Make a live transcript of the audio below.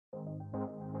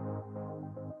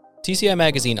TCI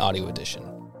Magazine Audio Edition.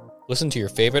 Listen to your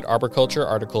favorite arboriculture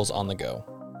articles on the go.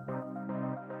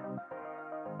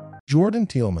 Jordan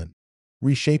Tielmann,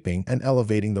 Reshaping and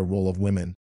Elevating the Role of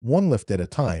Women, One Lift at a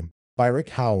Time, by Rick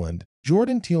Howland.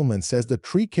 Jordan Tielmann says the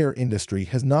tree care industry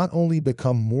has not only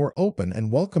become more open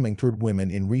and welcoming toward women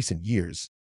in recent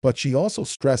years, but she also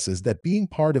stresses that being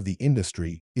part of the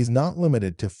industry is not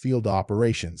limited to field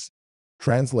operations.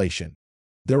 Translation: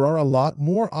 there are a lot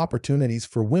more opportunities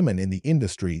for women in the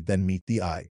industry than meet the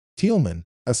eye. Tielmann,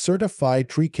 a certified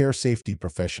tree care safety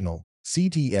professional,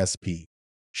 CTSP,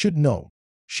 should know.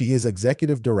 She is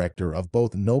executive director of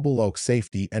both Noble Oak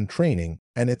Safety and Training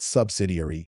and its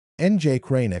subsidiary, NJ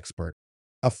Crane Expert,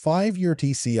 a 5-year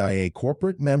TCIA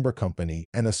corporate member company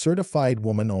and a certified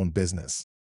woman-owned business.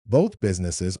 Both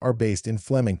businesses are based in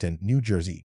Flemington, New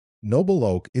Jersey. Noble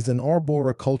Oak is an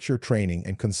arboriculture training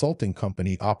and consulting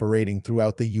company operating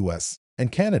throughout the U.S.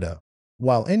 and Canada,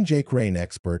 while NJ Crane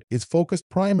Expert is focused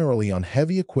primarily on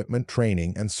heavy equipment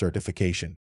training and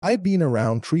certification. I've been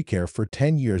around tree care for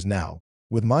 10 years now,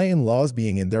 with my in-laws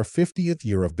being in their 50th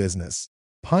year of business.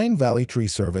 Pine Valley Tree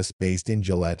Service based in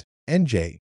Gillette,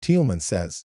 NJ, Tielmann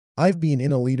says. I've been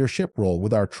in a leadership role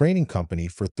with our training company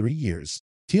for 3 years.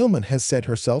 Tielmann has set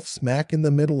herself smack in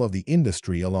the middle of the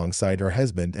industry alongside her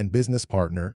husband and business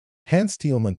partner, Hans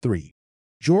Tielmann III.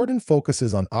 Jordan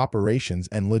focuses on operations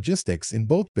and logistics in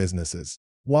both businesses,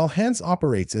 while Hans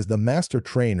operates as the master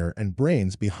trainer and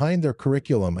brains behind their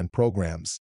curriculum and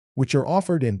programs, which are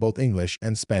offered in both English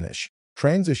and Spanish.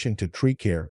 Transition to tree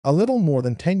care. A little more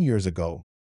than 10 years ago,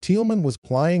 Tielmann was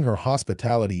plying her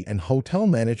hospitality and hotel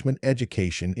management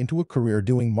education into a career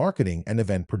doing marketing and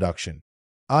event production.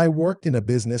 I worked in a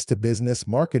business-to-business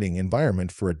marketing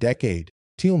environment for a decade,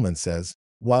 Tielmann says,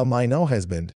 while my now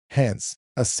husband, Hans,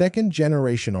 a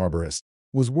second-generation arborist,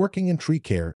 was working in tree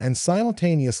care and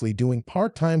simultaneously doing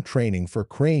part-time training for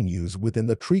crane use within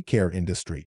the tree care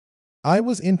industry. I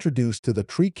was introduced to the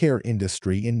tree care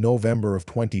industry in November of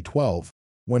 2012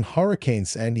 when Hurricane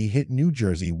Sandy hit New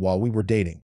Jersey while we were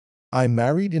dating. I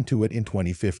married into it in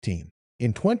 2015.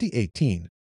 In 2018,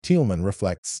 Tielmann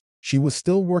reflects, she was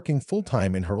still working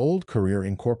full-time in her old career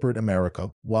in corporate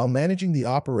America while managing the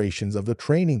operations of the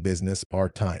training business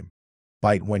part-time.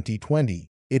 By 2020,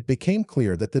 it became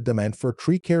clear that the demand for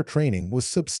tree care training was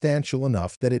substantial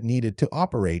enough that it needed to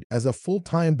operate as a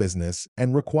full-time business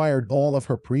and required all of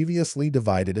her previously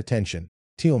divided attention,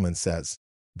 Tielmann says.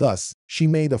 Thus, she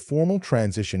made a formal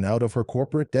transition out of her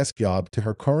corporate desk job to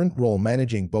her current role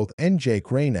managing both NJ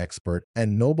Crane Expert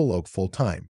and Noble Oak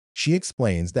full-time. She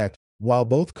explains that, while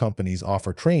both companies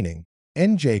offer training,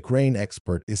 NJ Crane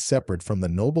Expert is separate from the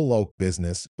Noble Oak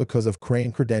business because of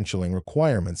crane credentialing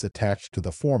requirements attached to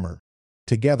the former.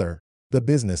 Together, the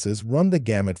businesses run the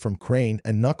gamut from crane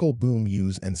and knuckle boom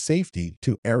use and safety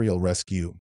to aerial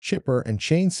rescue, chipper and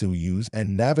chainsaw use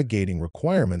and navigating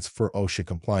requirements for OSHA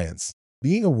compliance.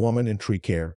 Being a woman in tree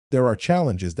care, there are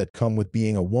challenges that come with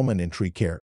being a woman in tree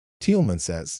care, Tielmann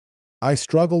says. I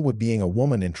struggle with being a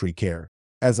woman in tree care,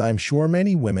 as I'm sure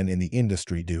many women in the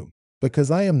industry do, because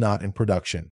I am not in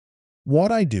production.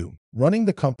 What I do, running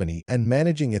the company and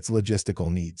managing its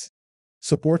logistical needs,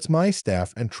 supports my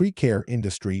staff and tree care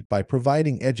industry by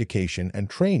providing education and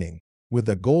training with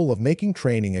the goal of making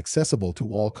training accessible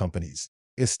to all companies.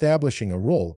 Establishing a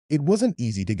role, it wasn't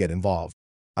easy to get involved.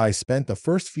 I spent the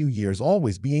first few years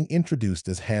always being introduced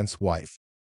as Hans' wife.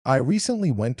 I recently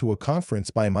went to a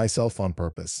conference by myself on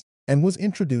purpose and was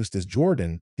introduced as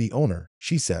Jordan, the owner,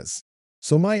 she says.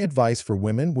 So my advice for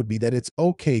women would be that it's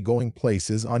okay going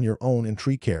places on your own in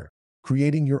tree care,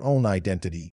 creating your own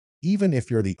identity, even if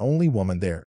you're the only woman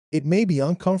there. It may be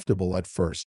uncomfortable at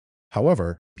first.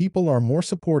 However, people are more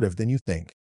supportive than you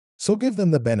think. So give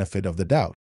them the benefit of the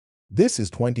doubt. This is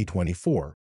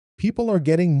 2024. People are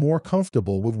getting more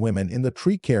comfortable with women in the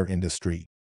tree care industry,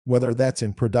 whether that's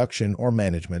in production or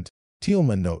management,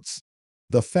 Tielmann notes.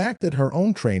 The fact that her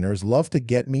own trainers love to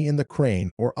get me in the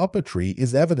crane or up a tree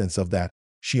is evidence of that,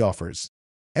 she offers.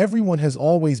 Everyone has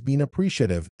always been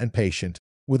appreciative and patient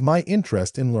with my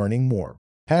interest in learning more.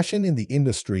 Passion in the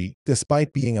industry,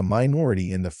 despite being a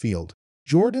minority in the field.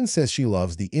 Jordan says she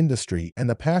loves the industry and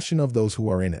the passion of those who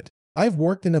are in it. I've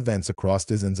worked in events across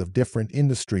dozens of different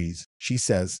industries, she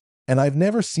says, and I've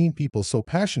never seen people so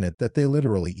passionate that they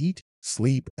literally eat,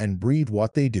 sleep, and breathe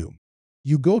what they do.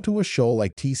 You go to a show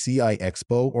like TCI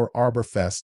Expo or Arbor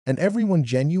Fest, and everyone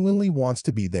genuinely wants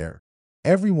to be there.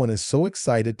 Everyone is so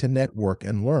excited to network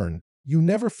and learn, you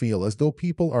never feel as though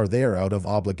people are there out of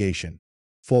obligation.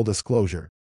 Full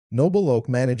disclosure, Noble Oak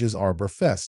manages Arbor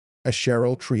Fest, a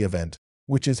Cheryl tree event,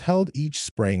 which is held each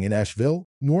spring in Asheville,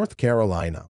 North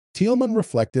Carolina. Tielmann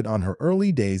reflected on her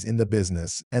early days in the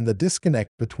business and the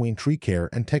disconnect between tree care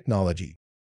and technology.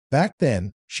 Back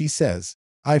then, she says,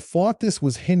 I thought this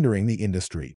was hindering the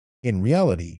industry. In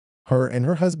reality, her and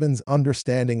her husband's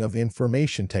understanding of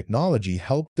information technology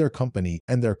helped their company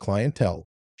and their clientele.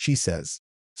 She says,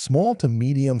 small to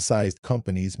medium-sized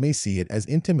companies may see it as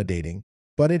intimidating,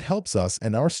 but it helps us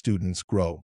and our students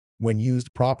grow. When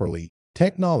used properly,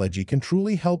 technology can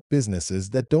truly help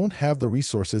businesses that don't have the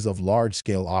resources of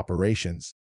large-scale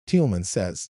operations, Tielmann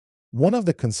says. One of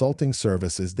the consulting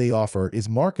services they offer is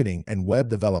marketing and web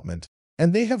development,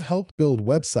 and they have helped build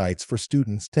websites for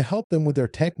students to help them with their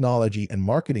technology and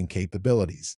marketing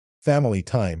capabilities. Family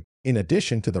time. In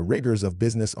addition to the rigors of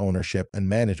business ownership and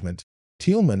management,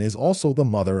 Tielmann is also the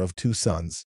mother of 2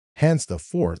 sons, Hans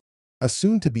IV, a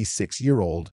soon-to-be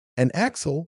 6-year-old, and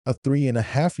Axel, a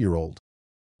 3.5-year-old.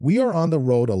 We are on the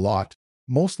road a lot,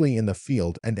 mostly in the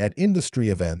field and at industry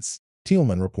events,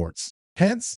 Tielmann reports.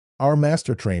 Hans, our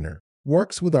master trainer,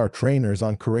 works with our trainers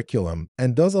on curriculum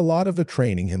and does a lot of the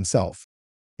training himself.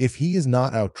 If he is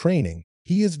not out training,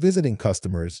 he is visiting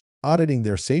customers, auditing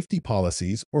their safety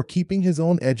policies, or keeping his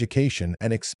own education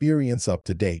and experience up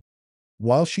to date.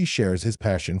 While she shares his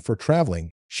passion for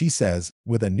traveling, she says,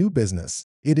 with a new business,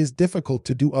 it is difficult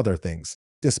to do other things.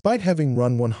 Despite having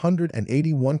run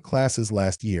 181 classes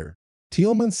last year,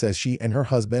 Tielmann says she and her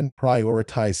husband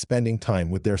prioritize spending time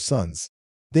with their sons.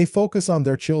 They focus on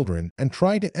their children and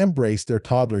try to embrace their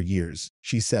toddler years,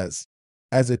 she says.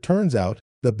 As it turns out,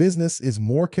 the business is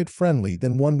more kid-friendly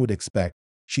than one would expect,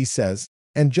 she says,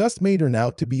 and just made her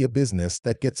out to be a business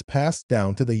that gets passed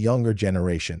down to the younger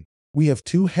generation. We have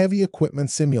 2 heavy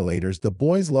equipment simulators the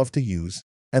boys love to use,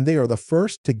 and they are the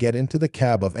first to get into the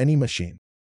cab of any machine.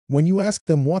 When you ask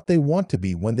them what they want to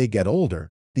be when they get older,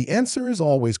 the answer is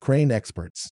always crane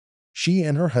experts. She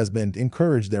and her husband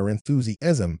encourage their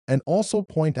enthusiasm and also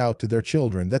point out to their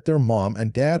children that their mom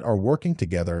and dad are working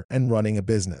together and running a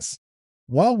business.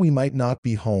 While we might not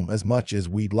be home as much as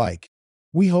we'd like,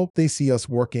 we hope they see us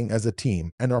working as a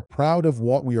team and are proud of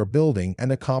what we are building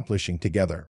and accomplishing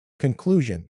together.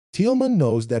 Conclusion. Tielmann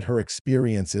knows that her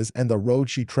experiences and the road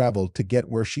she traveled to get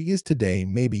where she is today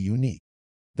may be unique.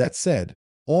 That said,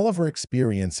 all of her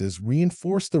experiences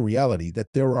reinforce the reality that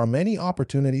there are many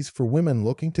opportunities for women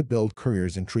looking to build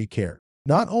careers in tree care.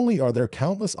 Not only are there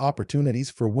countless opportunities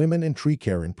for women in tree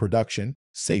care in production,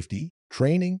 safety,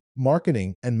 training,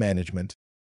 marketing, and management,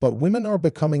 but women are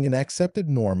becoming an accepted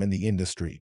norm in the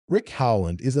industry. Rick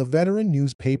Howland is a veteran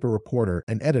newspaper reporter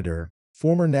and editor,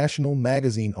 former National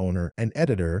magazine owner and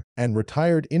editor, and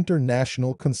retired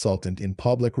international consultant in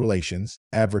public relations,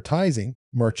 advertising,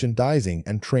 merchandising,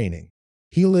 and training.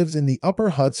 He lives in the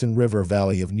Upper Hudson River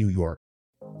Valley of New York.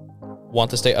 Want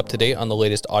to stay up to date on the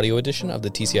latest audio edition of the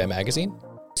TCI Magazine?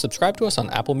 Subscribe to us on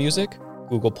Apple Music,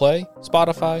 Google Play,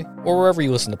 Spotify, or wherever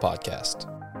you listen to podcasts.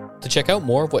 To check out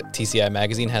more of what TCI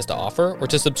Magazine has to offer or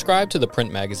to subscribe to the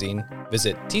print magazine,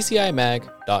 visit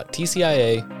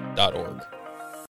tcimag.tcia.org.